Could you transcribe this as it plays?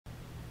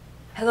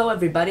Hello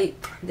everybody,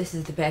 this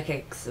is the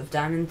Pickaxe of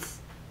Diamonds,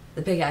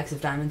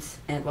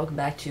 and welcome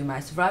back to my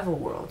survival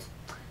world.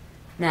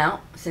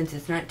 Now, since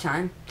it's night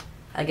time,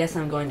 I guess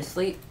I'm going to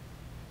sleep.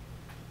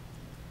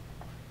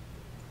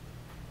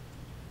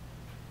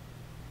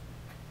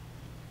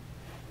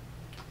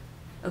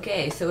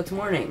 Okay, so it's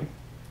morning.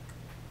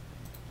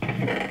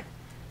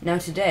 Now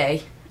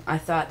today, I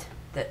thought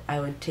that I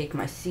would take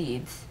my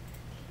seeds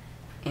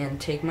and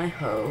take my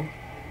hoe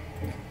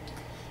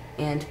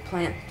and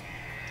plant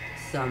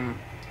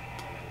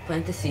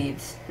the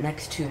seeds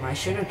next to my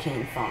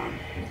sugarcane farm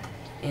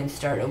and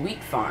start a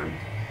wheat farm,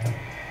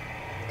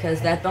 because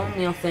that bone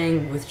meal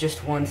thing with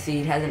just one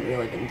seed hasn't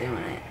really been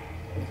doing it.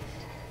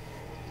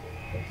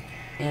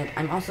 And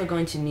I'm also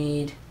going to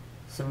need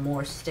some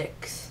more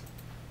sticks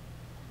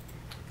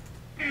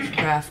to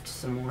craft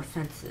some more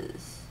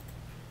fences.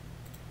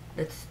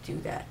 Let's do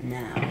that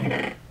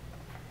now.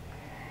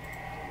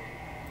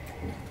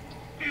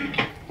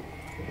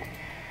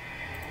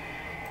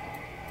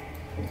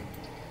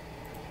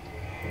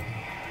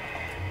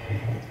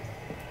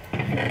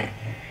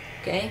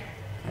 Okay,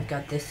 I've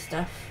got this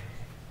stuff.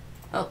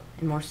 Oh,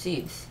 and more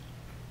seeds.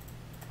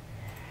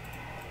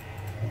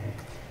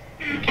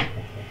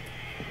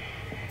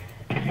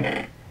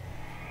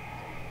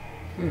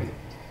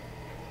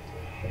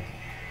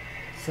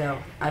 So,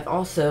 I've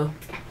also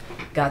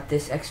got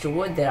this extra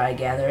wood that I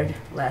gathered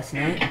last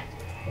night.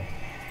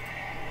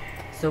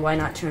 So why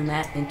not turn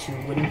that into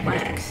wooden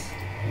planks?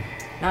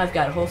 Now I've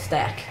got a whole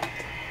stack.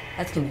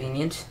 That's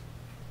convenient.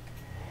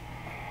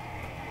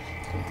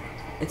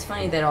 It's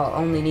funny that I'll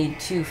only need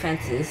 2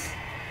 fences,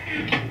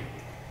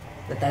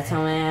 but that's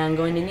how many I'm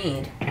going to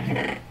need.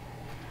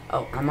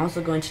 Oh, I'm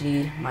also going to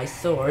need my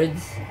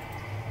swords,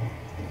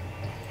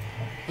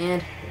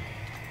 and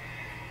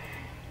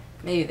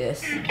maybe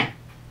this,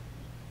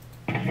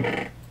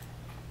 and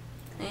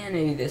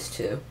maybe this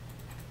too.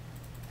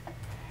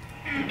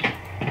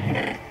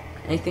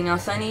 Anything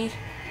else I need?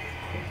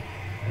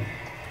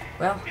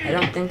 Well, I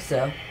don't think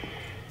so.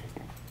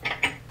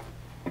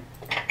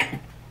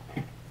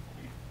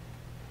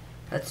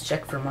 Let's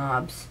check for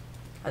mobs.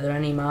 Are there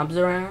any mobs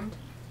around?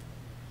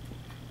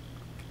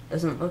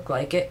 Doesn't look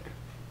like it.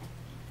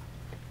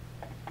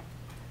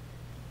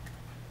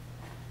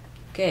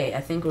 Okay,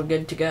 I think we're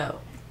good to go.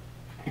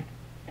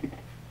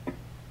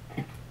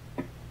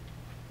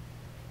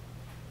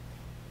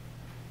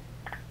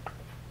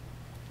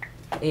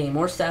 Hey,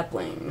 more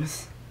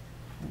saplings.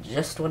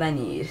 Just what I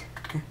need.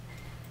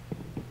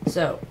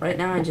 So, right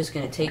now I'm just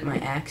going to take my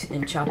axe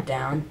and chop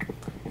down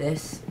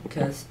this,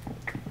 because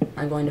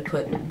I'm going to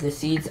put the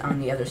seeds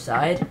on the other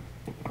side.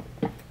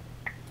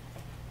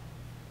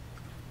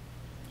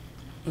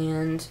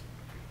 And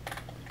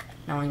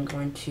now I'm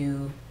going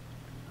to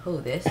hoe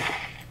this.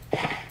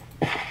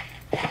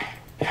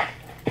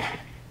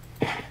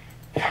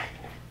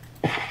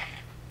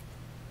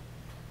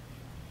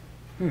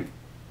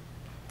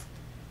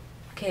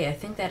 Okay, I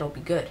think that'll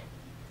be good.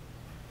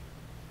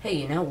 Hey,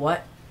 you know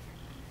what?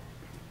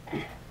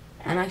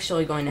 I'm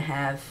actually going to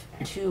have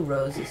 2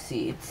 rows of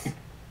seeds.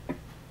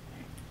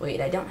 Wait,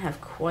 I don't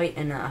have quite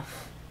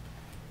enough.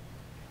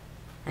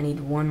 I need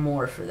 1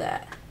 more for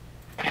that.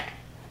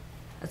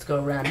 Let's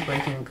go around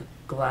breaking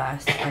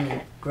grass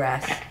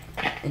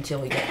until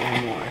we get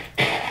 1 more.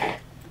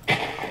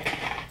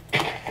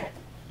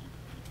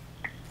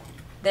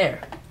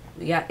 There.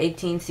 We got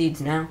 18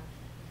 seeds now.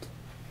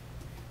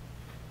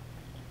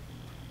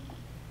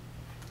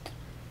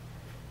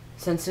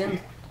 Since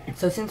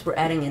we're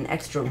adding an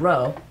extra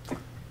row,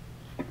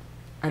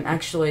 I'm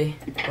actually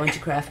going to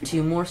craft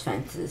 2 more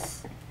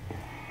fences.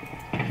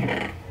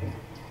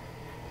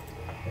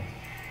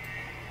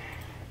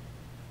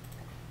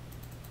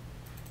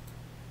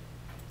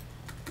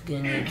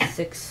 Gonna need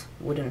 6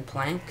 wooden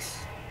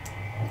planks,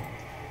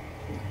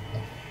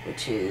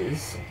 which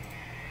is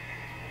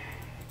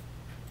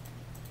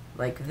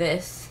like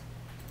this,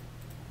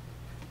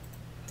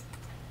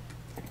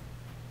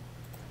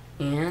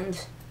 and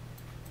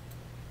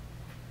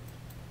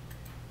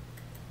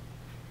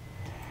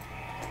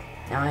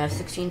now I have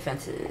 16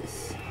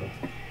 fences.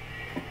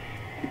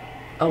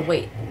 Oh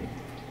wait,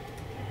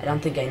 I don't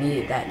think I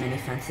needed that many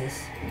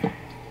fences.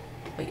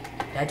 Wait,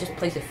 did I just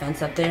place a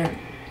fence up there?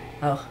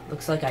 Oh,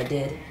 looks like I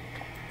did.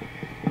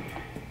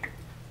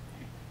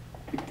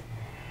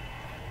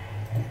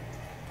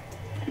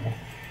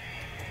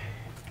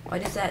 Why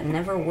does that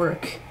never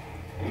work?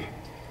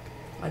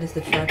 Why does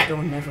the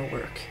trapdoor never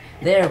work?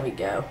 There we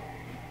go.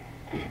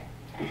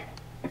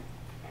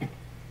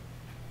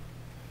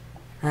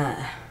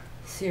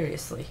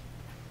 Seriously.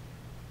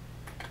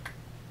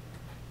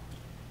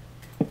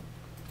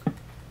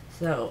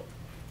 So,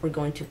 we're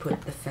going to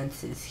put the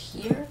fences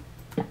here.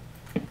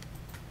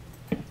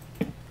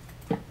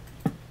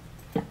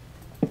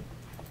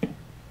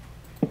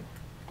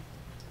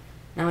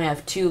 Now I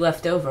have 2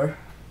 left over,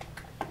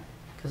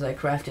 because I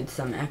crafted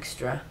some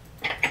extra.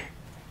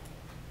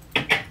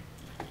 And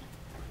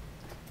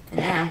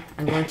now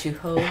I'm going to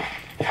hoe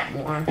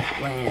more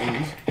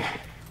land.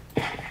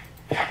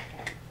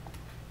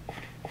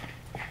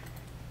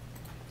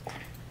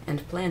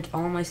 and plant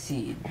all my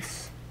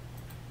seeds.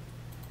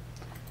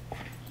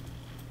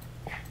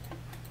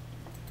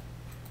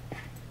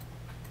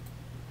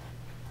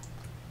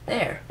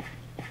 There.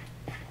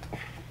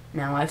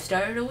 Now I've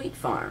started a wheat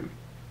farm.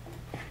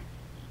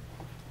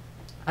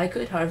 I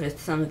could harvest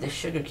some of this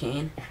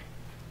sugarcane.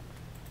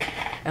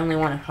 I only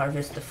want to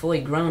harvest the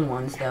fully grown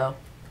ones, though.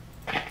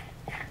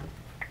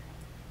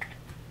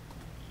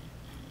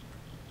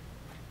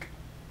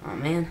 Oh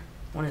man,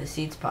 one of the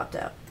seeds popped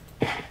out.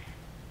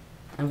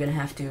 I'm gonna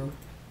have to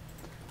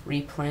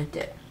replant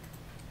it.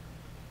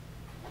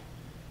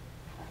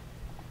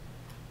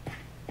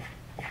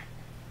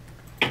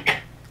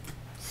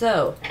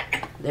 So,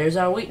 there's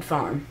our wheat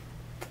farm.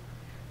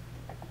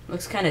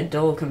 Looks kind of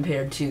dull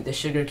compared to the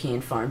sugarcane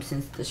farm,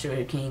 since the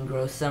sugarcane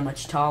grows so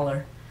much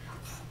taller.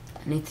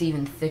 And it's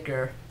even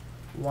thicker,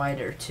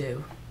 wider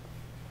too.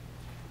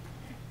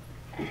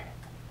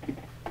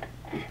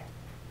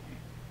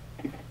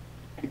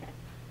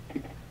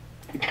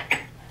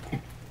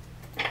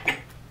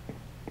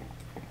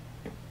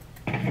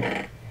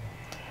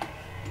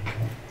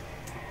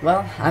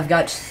 Well, I've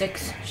got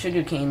 6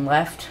 sugarcane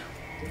left.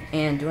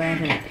 And do I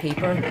have any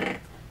paper?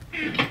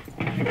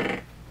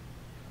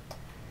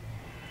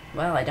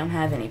 Well, I don't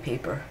have any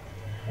paper.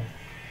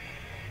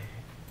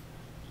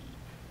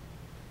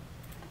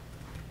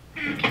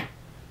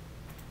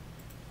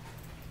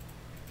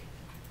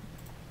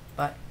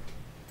 But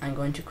I'm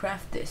going to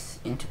craft this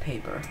into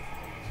paper.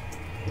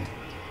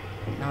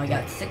 Now I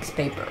got 6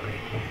 paper.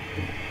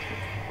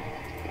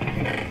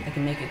 I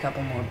can make a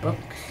couple more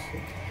books.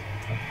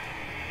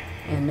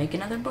 And make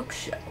another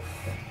bookshelf.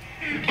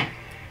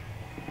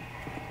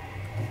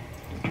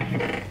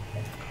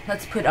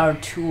 Let's put our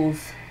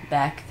tools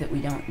back that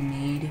we don't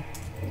need.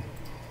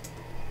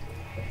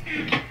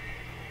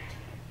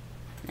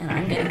 And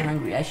I'm getting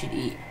hungry. I should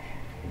eat.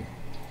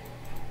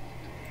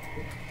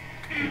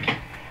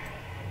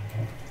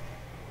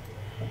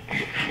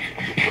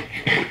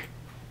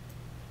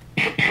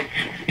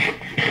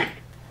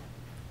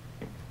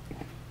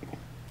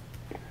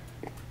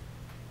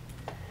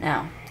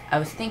 Now, I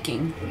was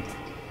thinking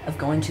of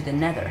going to the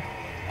Nether.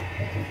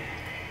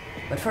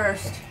 But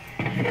first,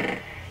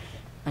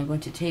 I'm going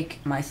to take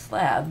my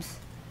slabs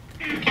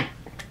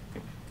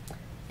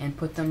and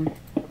put them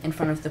in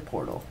front of the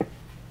portal.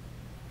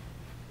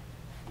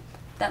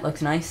 That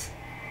looks nice.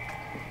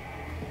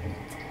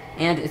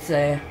 And it's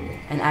an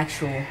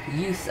actual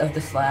use of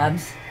the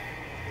slabs.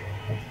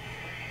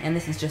 And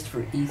this is just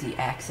for easy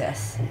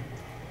access.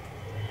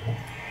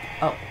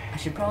 Oh, I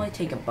should probably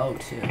take a bow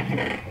too.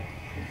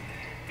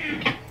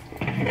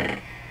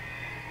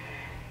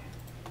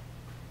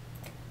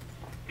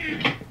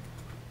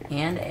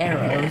 And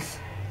arrows.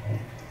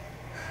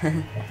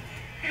 I'm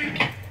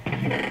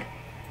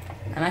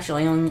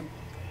actually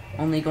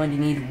only going to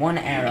need 1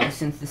 arrow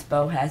since this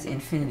bow has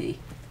infinity.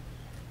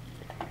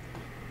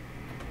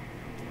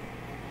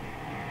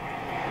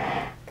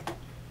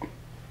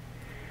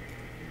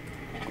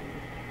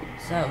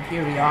 So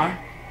here we are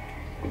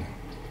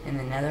in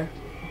the Nether.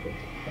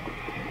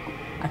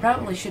 I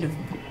probably should have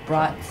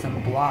brought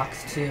some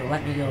blocks too.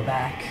 Let me go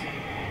back.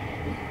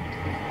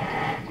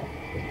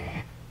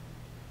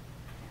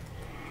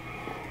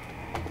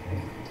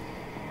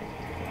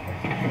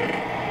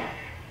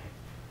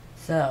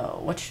 So,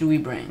 what should we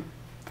bring?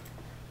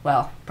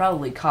 Well,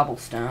 probably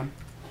cobblestone.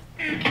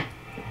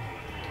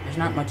 There's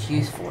not much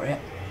use for it,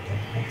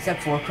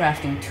 except for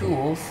crafting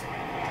tools.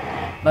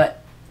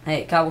 But,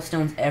 hey,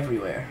 cobblestone's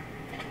everywhere.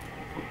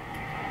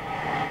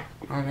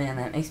 Oh man,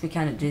 that makes me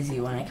kind of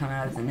dizzy when I come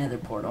out of the Nether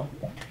portal.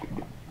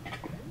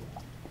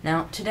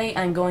 Now, today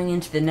I'm going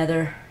into the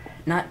Nether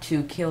not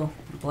to kill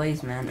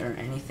blazemen or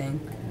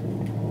anything,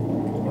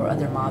 or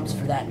other mobs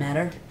for that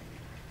matter,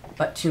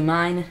 but to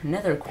mine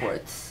Nether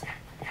quartz.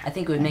 I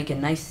think it would make a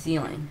nice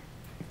ceiling.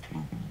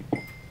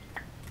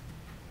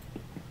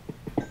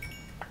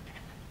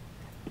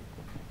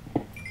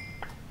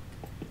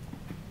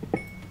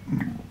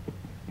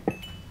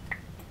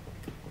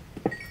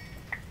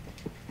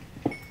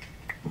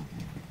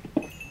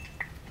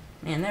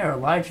 Man, there are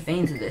large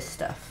veins of this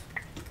stuff.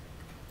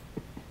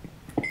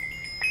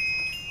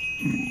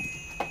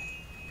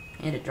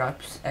 And it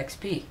drops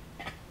XP.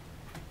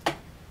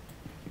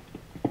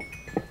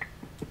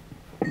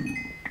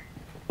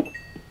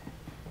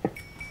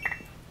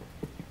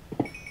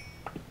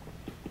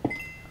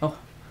 Oh,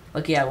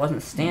 lucky I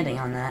wasn't standing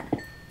on that.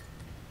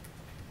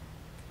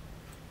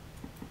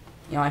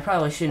 You know, I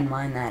probably shouldn't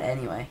mind that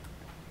anyway.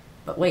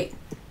 But wait,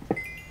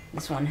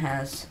 this one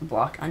has a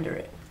block under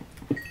it.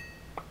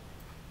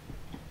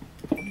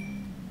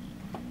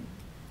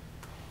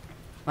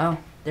 Well,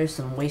 there's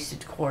some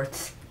wasted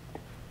quartz.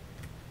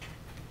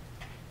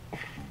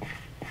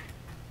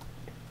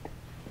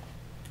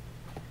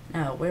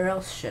 Now, where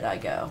else should I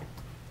go?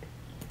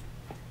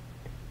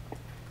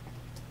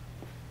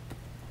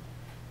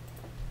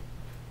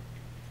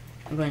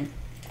 I'm going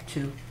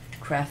to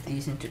craft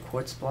these into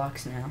quartz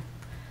blocks now.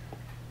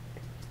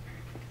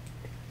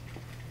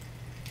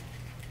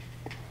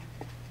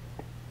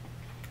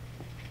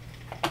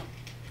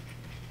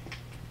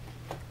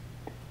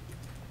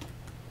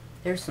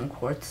 There's some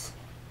quartz.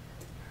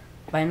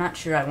 But I'm not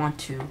sure I want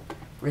to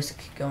risk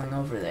going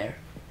over there.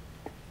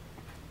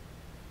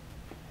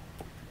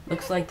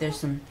 Looks like there's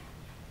some...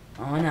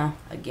 Oh no,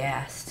 a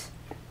ghast.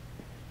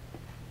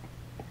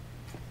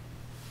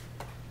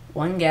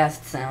 One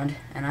ghast sound,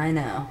 and I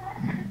know.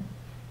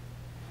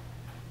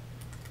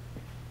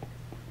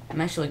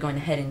 I'm actually going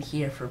to head in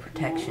here for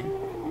protection.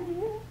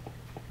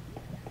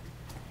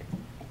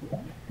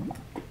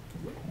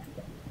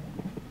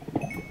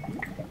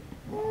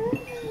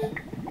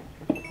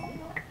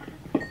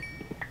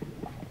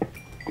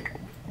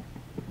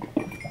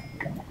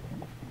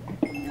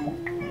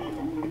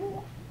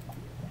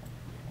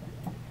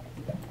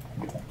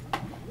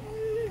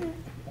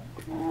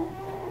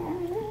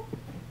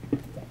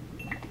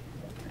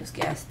 Those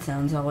ghast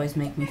sounds always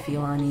make me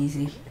feel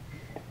uneasy.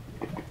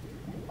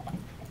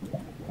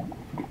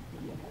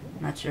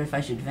 Not sure if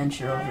I should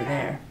venture over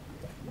there.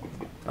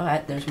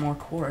 But there's more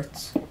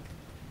quartz.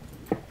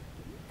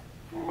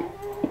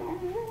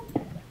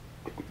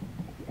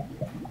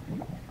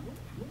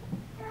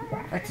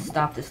 Let's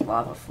stop this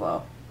lava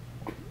flow.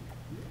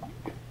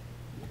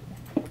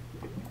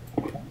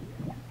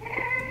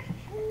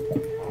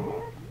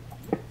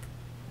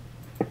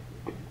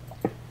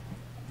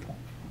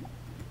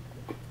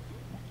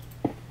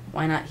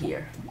 Why not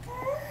here?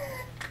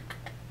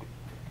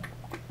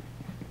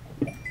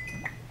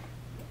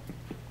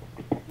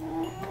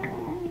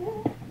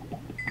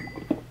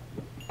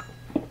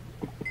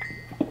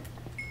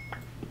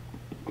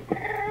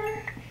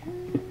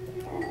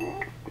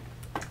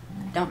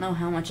 Don't know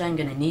how much I'm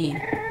gonna need.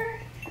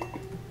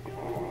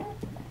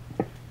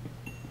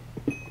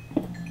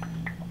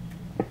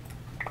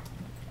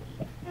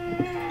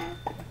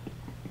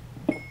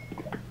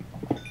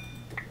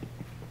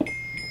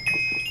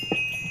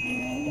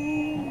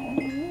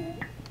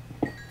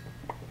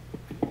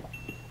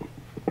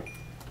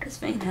 This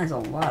vein has a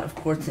lot of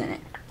quartz in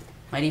it.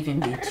 Might even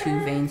be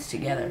 2 veins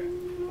together.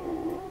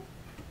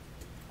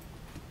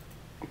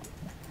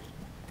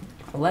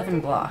 11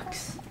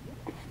 blocks.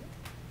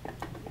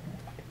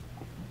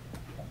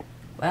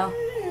 Well,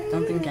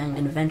 don't think I'm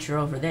gonna venture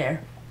over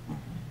there.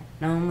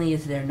 Not only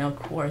is there no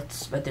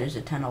quartz, but there's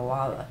a ton of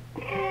lava.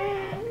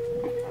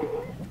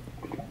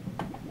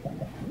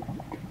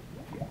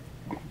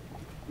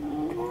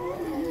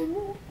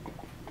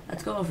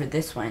 Let's go over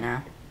this way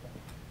now.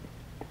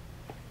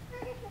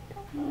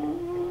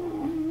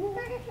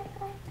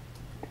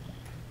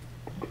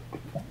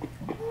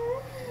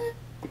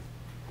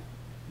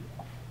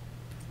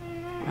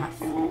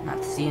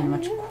 Not seeing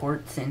much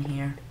quartz in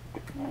here.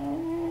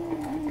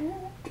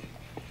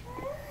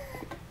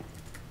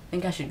 I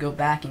think I should go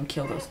back and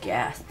kill those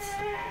ghasts.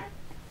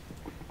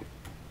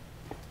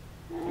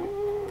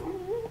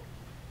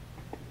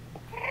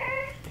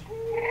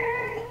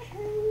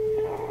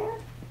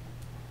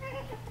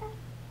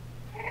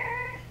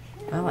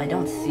 Well, I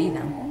don't see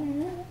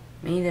them.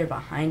 Maybe they're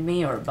behind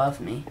me or above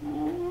me.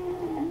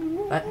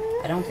 But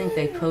I don't think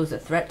they pose a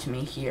threat to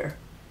me here.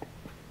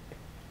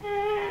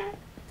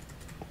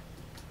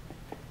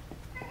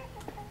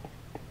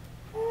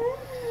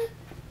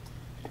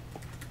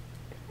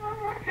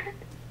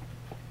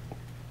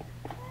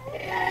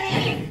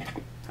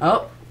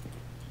 Oh,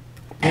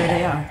 there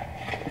they are.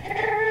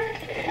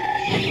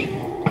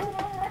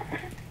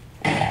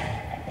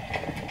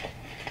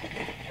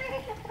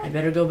 I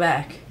better go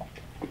back.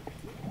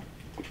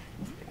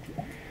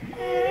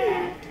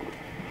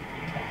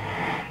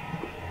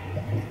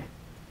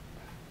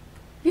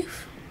 Phew,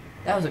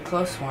 that was a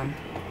close one.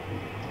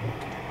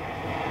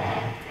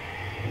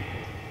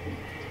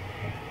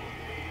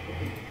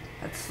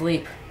 Let's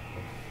sleep.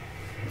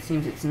 It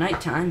seems it's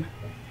nighttime.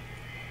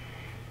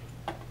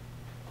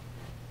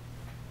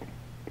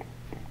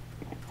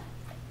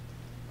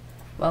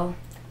 Well,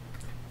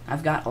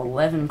 I've got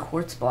 11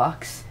 quartz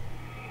blocks.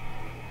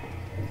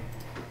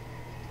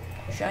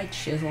 Should I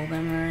chisel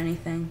them or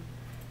anything?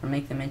 Or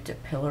make them into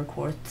pillar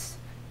quartz?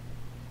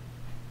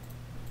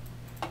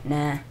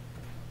 Nah.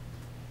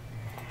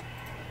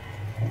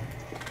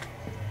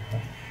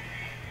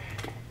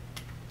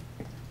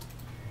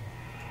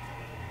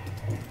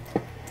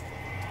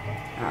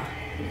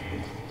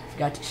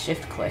 Forgot to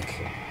shift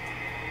click.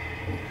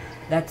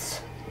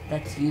 That's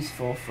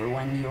useful for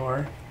when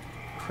you're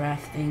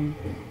crafting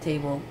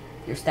table,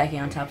 you're stacking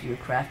on top of your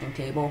crafting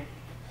table.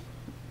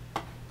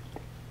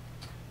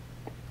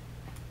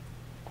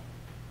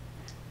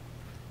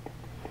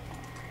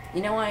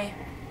 You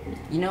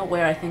know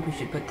where I think we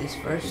should put this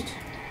first?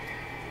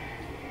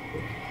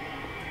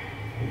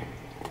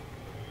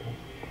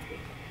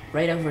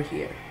 Right over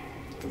here.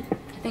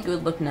 I think it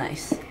would look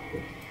nice.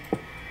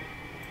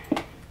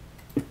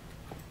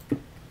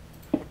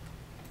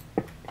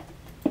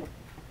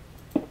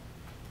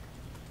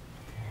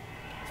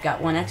 Got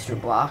 1 extra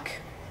block.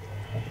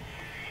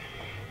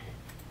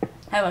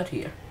 How about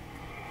here?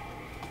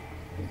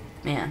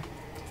 Man,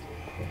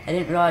 I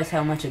didn't realize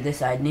how much of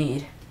this I'd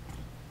need.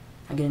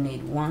 I'm gonna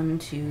need 1,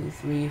 2,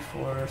 3,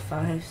 4,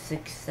 5,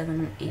 6,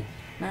 7, 8,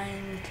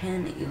 9,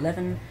 10,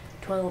 11,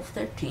 12,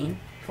 13.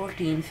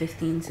 14,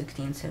 15,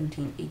 16,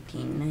 17,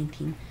 18,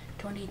 19,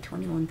 20,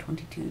 21,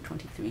 22,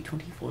 23,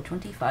 24,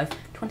 25,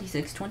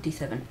 26,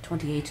 27,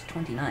 28,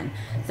 29,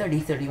 30,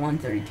 31,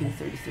 32,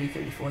 33,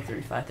 34,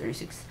 35,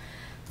 36,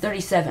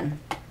 37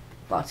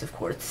 blocks of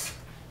quartz.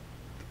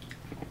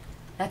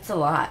 That's a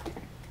lot.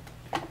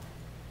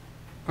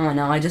 Oh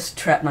no, I just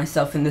trapped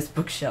myself in this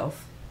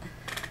bookshelf.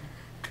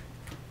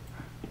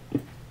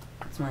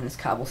 Let's mine this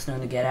cobblestone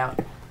to get out.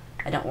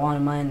 I don't want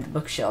to mine the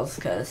bookshelves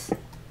because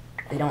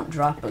they don't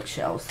drop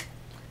bookshelves.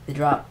 They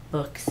drop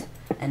books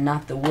and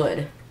not the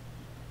wood.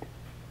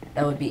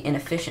 That would be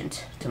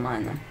inefficient to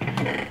mine them.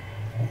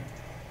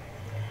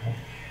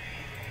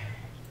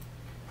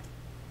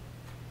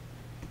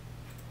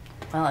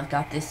 Well, I've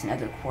got this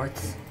nether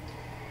quartz.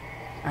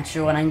 Not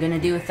sure what I'm gonna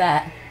do with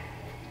that.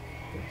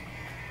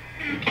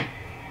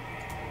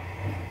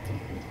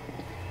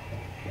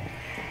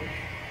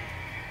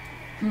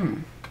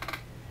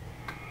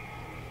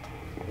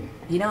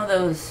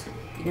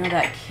 You know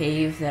that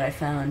cave that I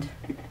found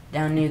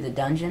down near the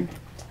dungeon?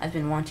 I've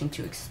been wanting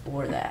to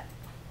explore that.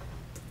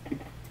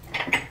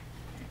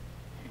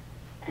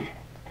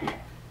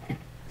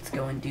 Let's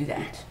go and do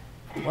that.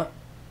 What?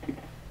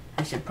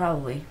 I should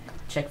probably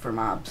check for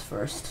mobs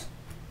first.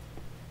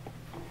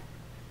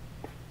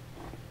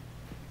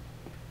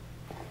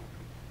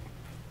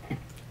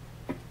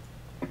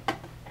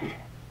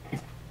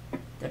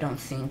 There don't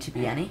seem to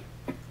be any.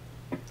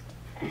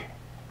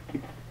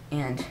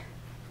 And,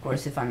 of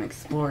course, if I'm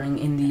exploring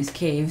in these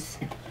caves,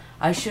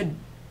 I should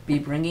be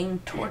bringing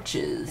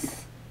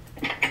torches.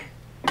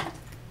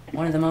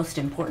 One of the most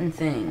important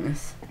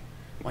things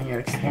when you're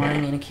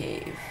exploring in a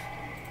cave.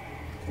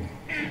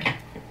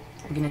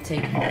 I'm gonna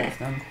take all of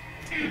them.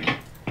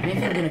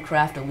 Maybe I'm gonna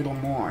craft a little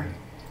more.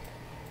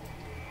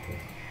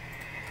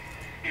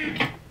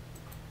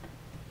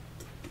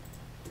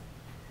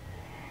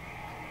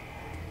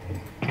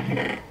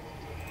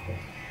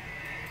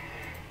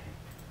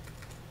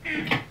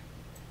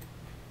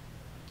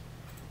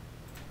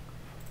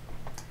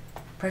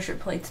 Pressure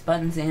plates,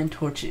 buttons, and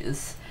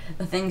torches.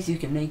 The things you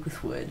can make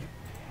with wood.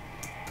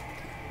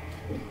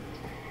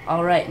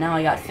 Alright, now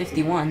I got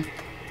 51.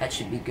 That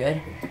should be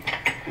good.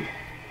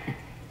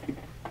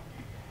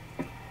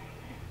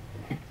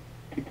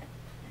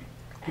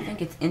 I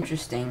think it's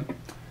interesting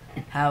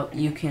how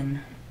you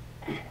can...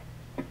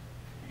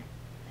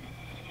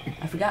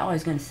 I forgot what I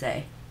was going to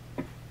say.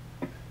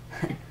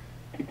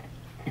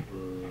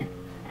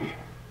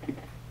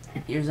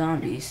 You're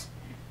zombies.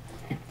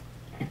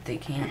 They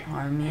can't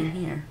harm me in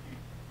here.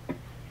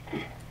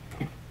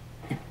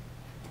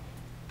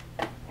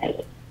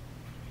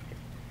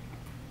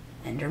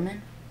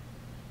 Enderman?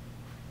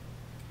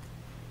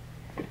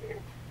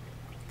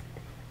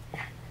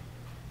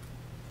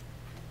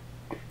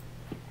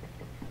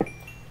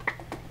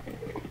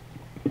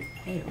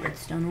 Hey,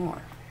 redstone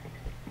ore.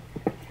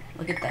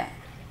 Look at that.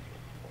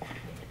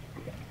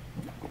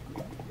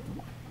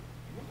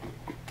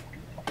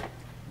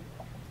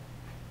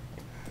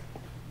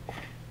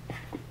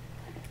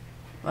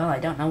 Well, I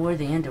don't know where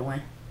the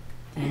Enderman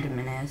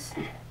is.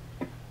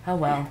 Oh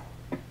well.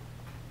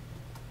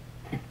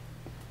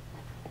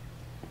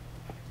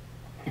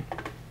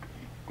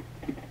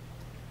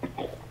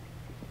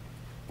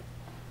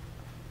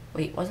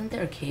 Wait, wasn't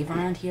there a cave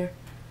around here?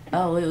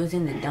 Oh, it was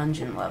in the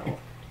dungeon level.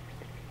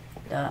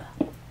 Duh.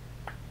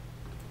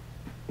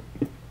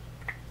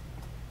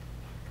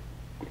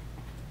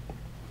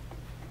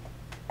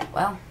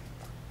 Well,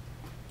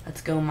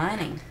 let's go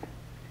mining.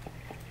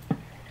 I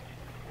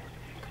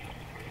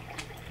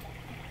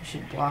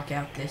should block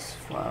out this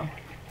flow.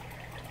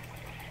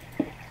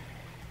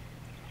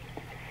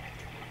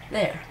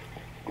 There.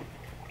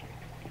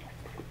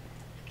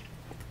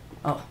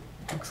 Oh,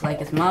 looks like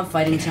it's mob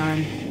fighting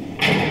time.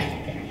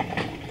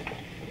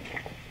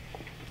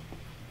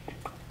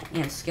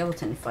 And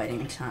skeleton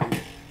fighting time.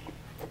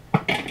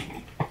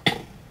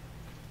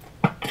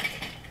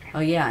 Oh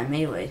yeah, I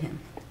meleeed him.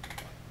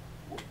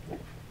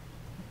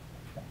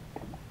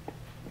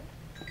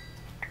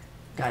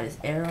 Got his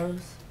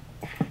arrows.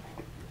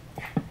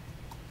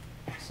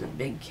 It's a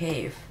big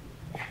cave.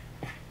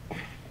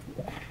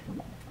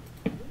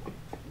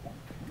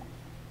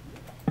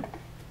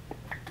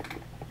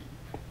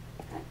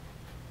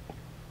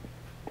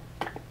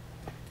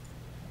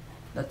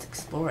 Let's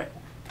explore it.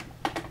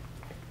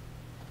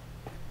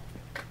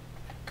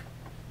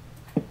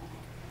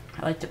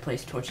 I like to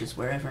place torches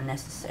wherever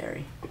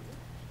necessary.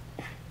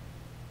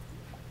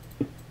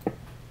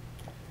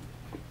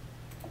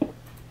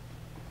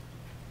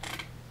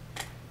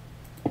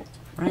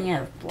 Running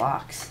out of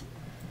blocks.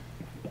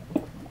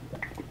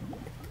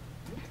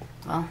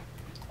 Well,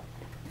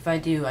 if I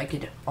do, I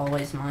could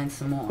always mine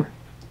some more.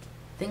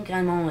 I think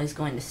I'm always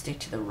going to stick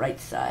to the right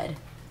side.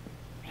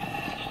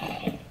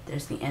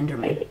 There's the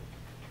Enderman.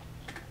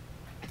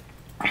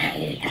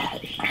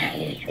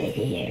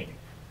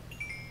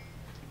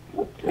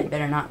 I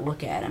better not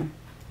look at him.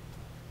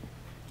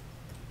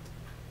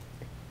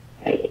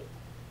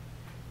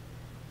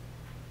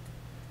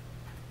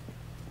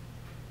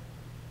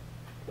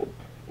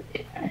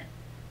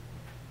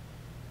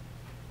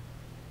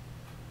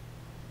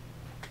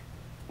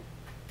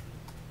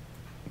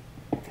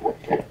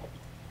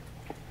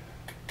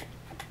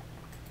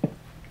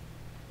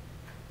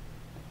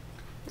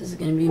 is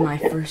going to be my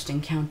first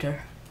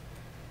encounter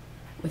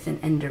with an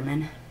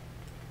Enderman.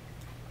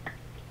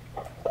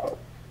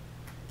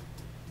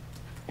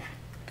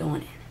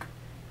 Going in.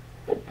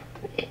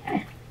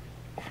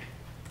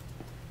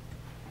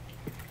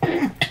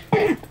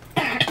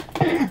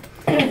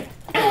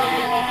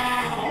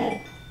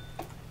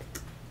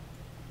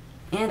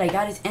 And I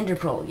got his ender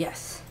pearl,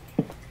 yes.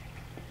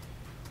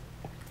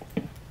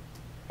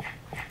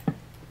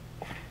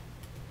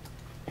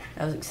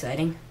 That was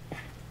exciting.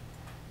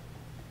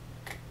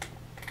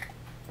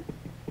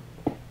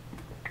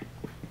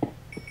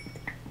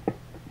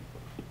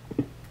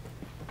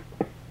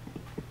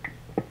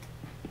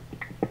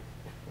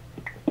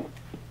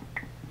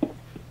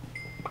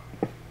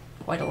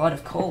 Quite a lot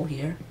of coal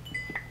here.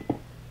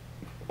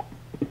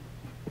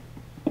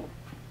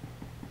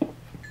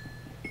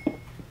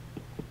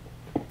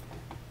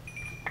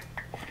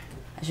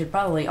 I should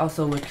probably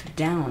also look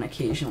down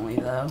occasionally,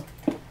 though.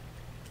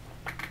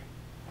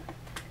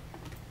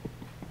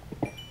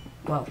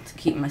 Well, to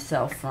keep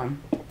myself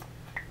from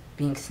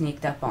being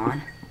sneaked up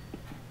on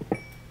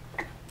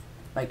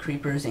by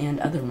creepers and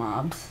other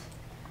mobs.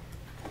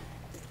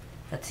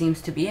 That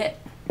seems to be it.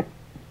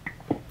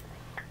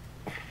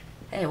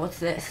 Hey, what's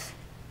this?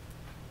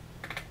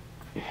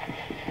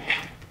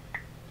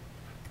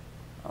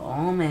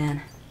 Oh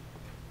man,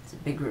 it's a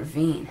big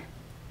ravine.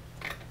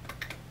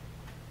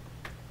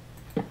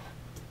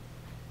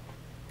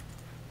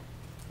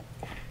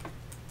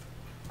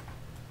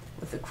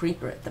 With a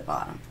creeper at the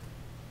bottom.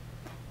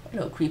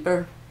 Hello,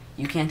 creeper.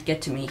 You can't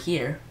get to me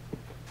here.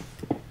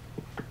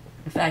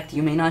 In fact,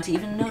 you may not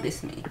even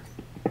notice me.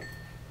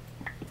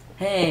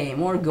 Hey,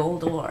 more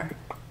gold ore.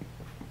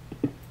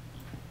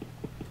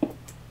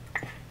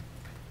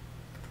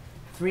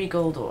 3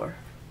 gold ore.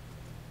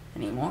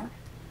 Any more?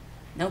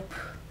 Nope.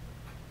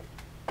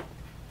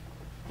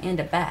 And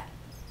a bat.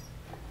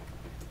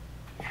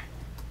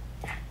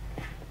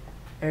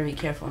 Better be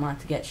careful not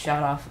to get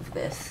shot off of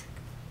this.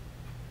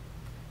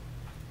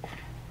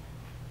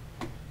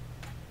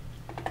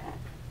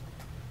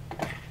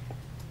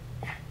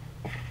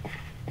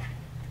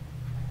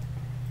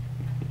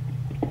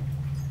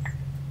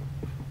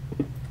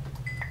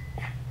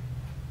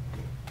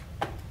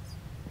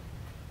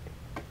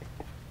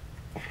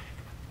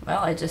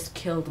 Well, I just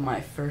killed my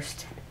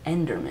first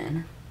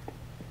Enderman.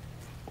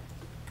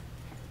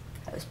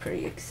 That was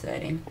pretty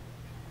exciting.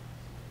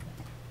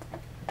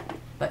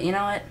 But you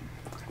know what?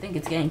 I think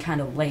it's getting kind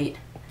of late.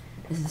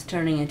 This is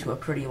turning into a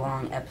pretty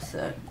long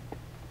episode.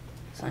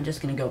 So I'm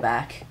just gonna go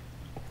back.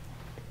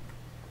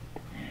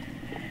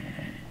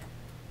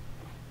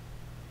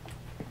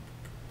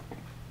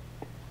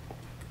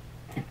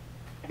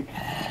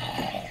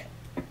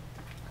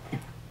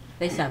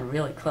 They sound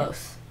really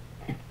close.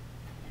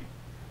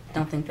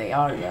 Don't think they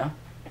are, though.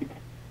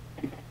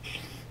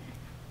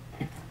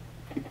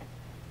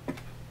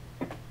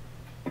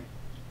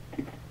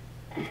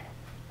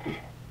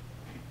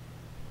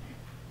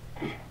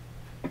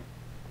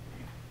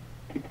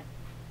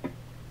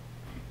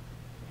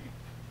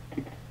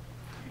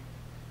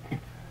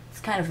 It's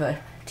kind of a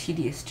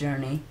tedious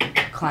journey,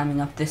 climbing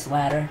up this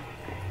ladder.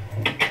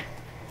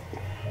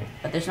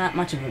 But there's not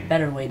much of a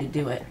better way to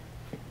do it.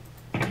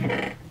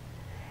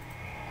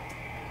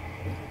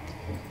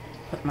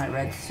 Put my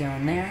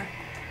redstone there,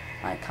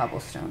 my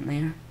cobblestone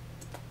there,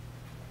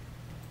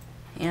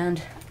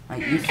 and my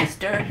useless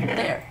dirt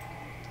there.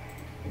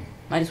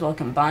 Might as well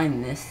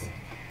combine this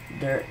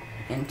dirt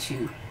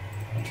into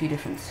 2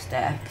 different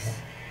stacks.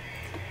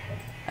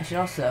 I should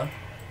also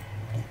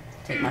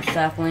take my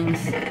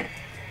saplings and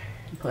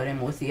put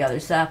them with the other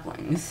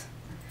saplings.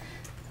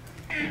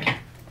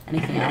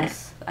 Anything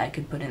else I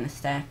could put in a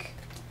stack?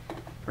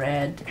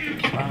 Bread,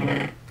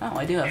 flour. Oh,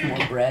 I do have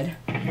more bread.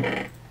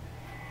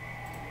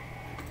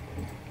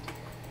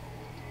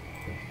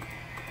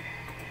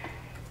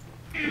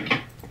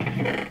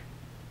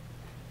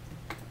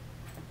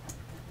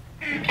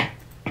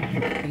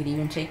 I could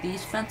even take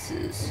these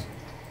fences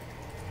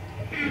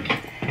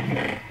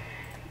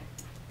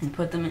and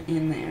put them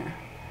in there.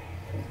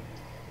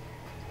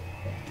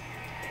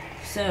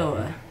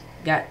 So,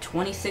 got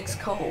 26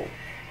 coal.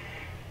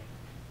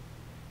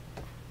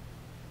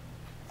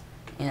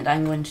 And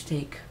I'm going to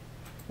take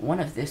one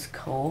of this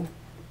coal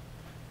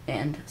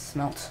and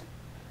smelt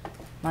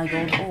my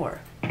gold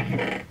ore.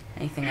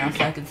 Anything else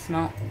I could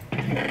smelt?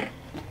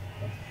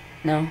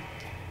 No,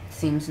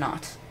 seems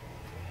not.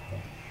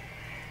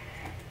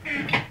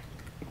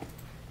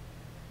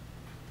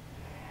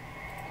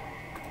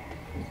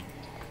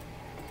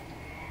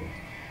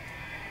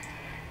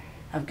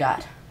 I've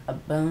got a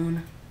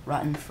bone,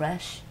 rotten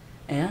fresh,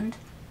 and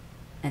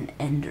an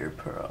ender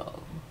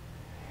pearl.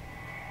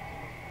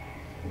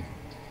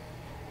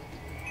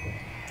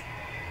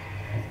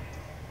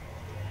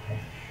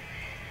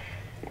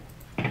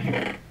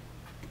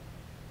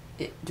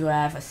 Do I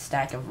have a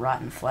stack of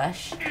rotten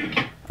flesh?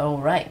 Oh,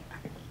 right.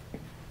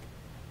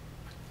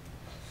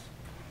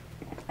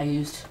 I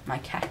used my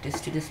cactus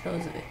to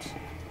dispose of it.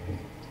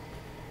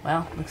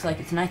 Well, looks like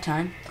it's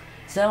nighttime,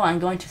 so I'm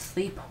going to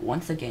sleep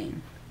once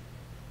again.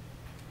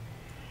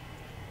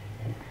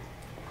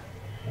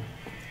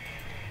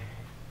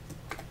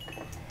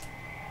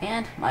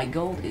 my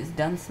gold is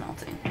done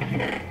smelting.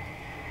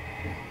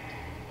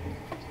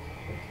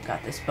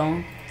 Got this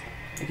bone.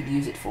 I could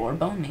use it for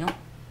bone meal.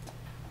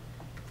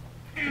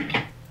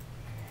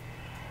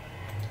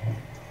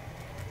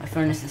 My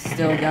furnace is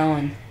still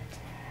going,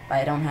 but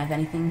I don't have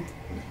anything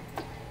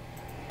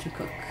to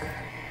cook.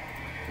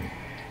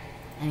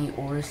 Any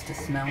ores to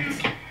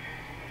smelt.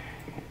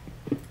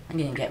 I'm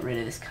gonna get rid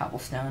of this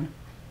cobblestone.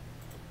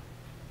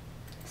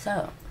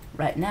 So,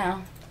 right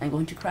now, I'm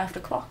going to craft a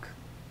clock.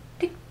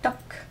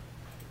 Tick-tock.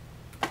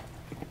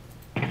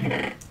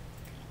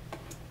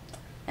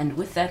 And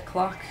with that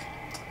clock,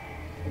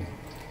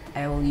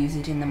 I will use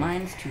it in the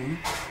mines to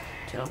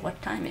tell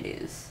what time it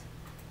is.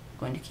 I'm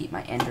going to keep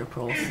my ender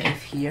pearl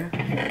safe here.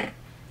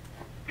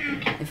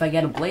 If I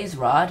get a blaze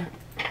rod,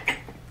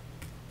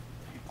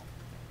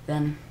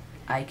 then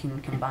I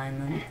can combine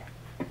them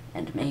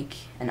and make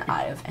an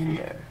eye of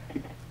ender.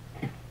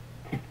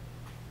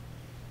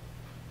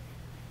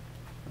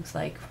 Looks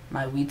like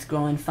my wheat's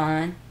growing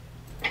fine.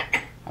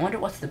 I wonder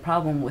what's the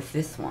problem with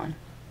this one.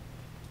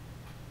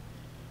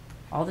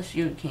 All the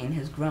sugarcane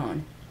has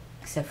grown,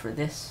 except for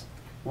this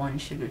one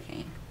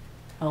sugarcane.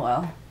 Oh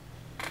well.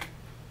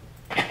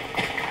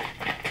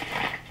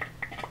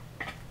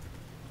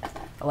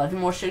 11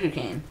 more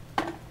sugarcane.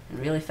 And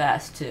really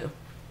fast, too.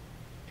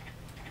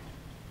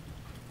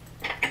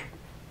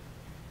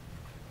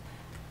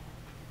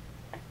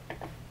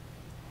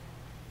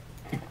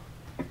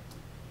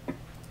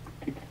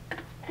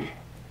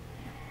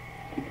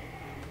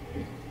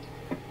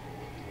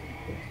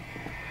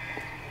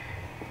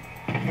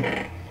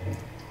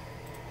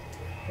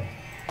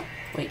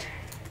 Wait.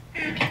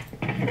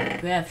 Do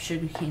we have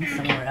sugarcane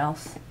somewhere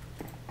else?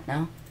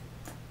 No?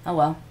 Oh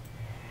well.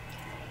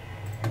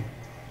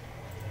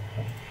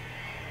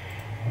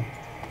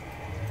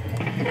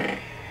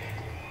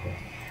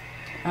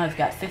 Now I've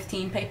got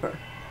 15 paper.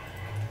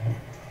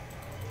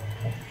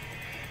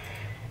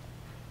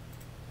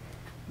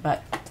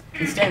 But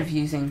instead of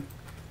using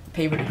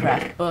paper to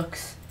craft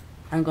books,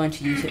 I'm going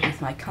to use it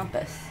with my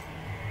compass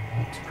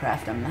to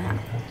craft a map.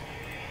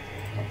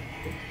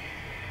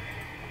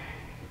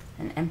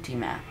 An empty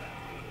map.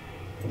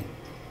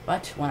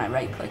 But when I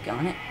right click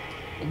on it,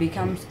 it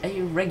becomes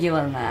a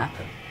regular map.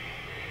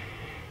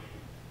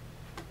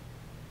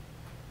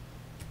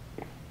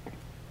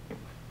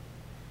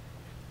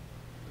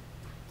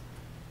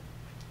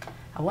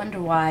 I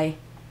wonder why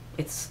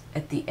it's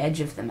at the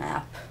edge of the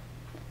map.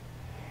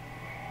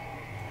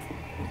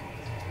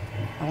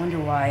 I wonder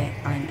why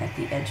I'm at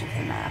the edge of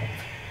the map.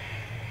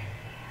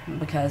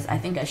 Because I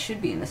think I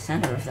should be in the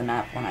center of the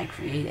map when I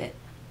create it.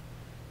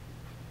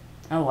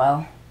 Oh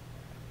well.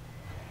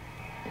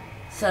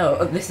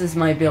 So, this is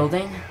my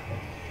building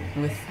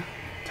with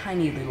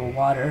tiny little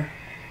water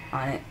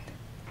on it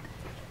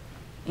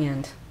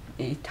and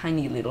a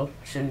tiny little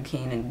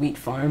sugarcane and wheat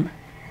farm.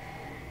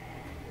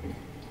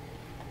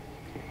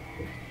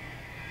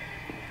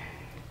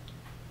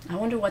 I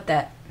wonder what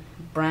that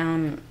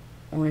brown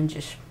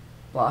orangish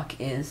block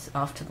is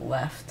off to the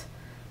left.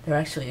 There are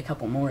actually a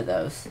couple more of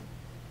those.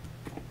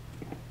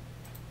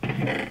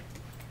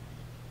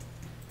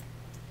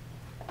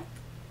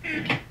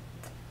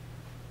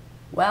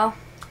 Well,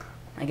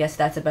 I guess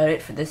that's about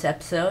it for this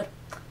episode.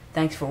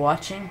 Thanks for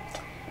watching,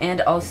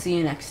 and I'll see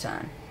you next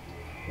time.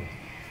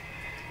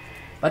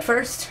 But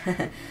first,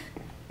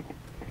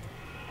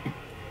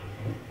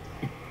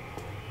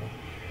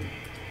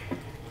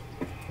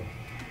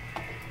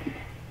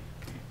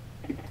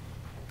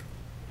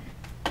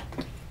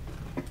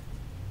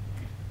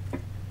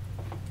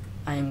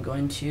 I am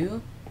going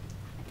to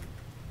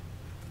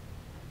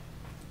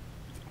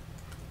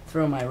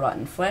throw my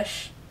rotten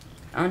flesh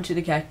onto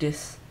the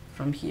cactus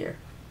from here.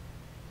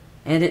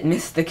 And it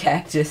missed the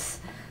cactus.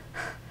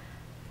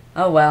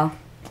 Oh well,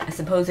 I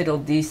suppose it'll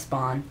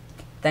despawn.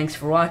 Thanks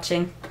for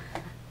watching,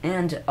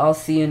 and I'll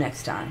see you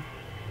next time.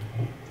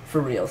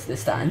 For reals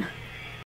this time.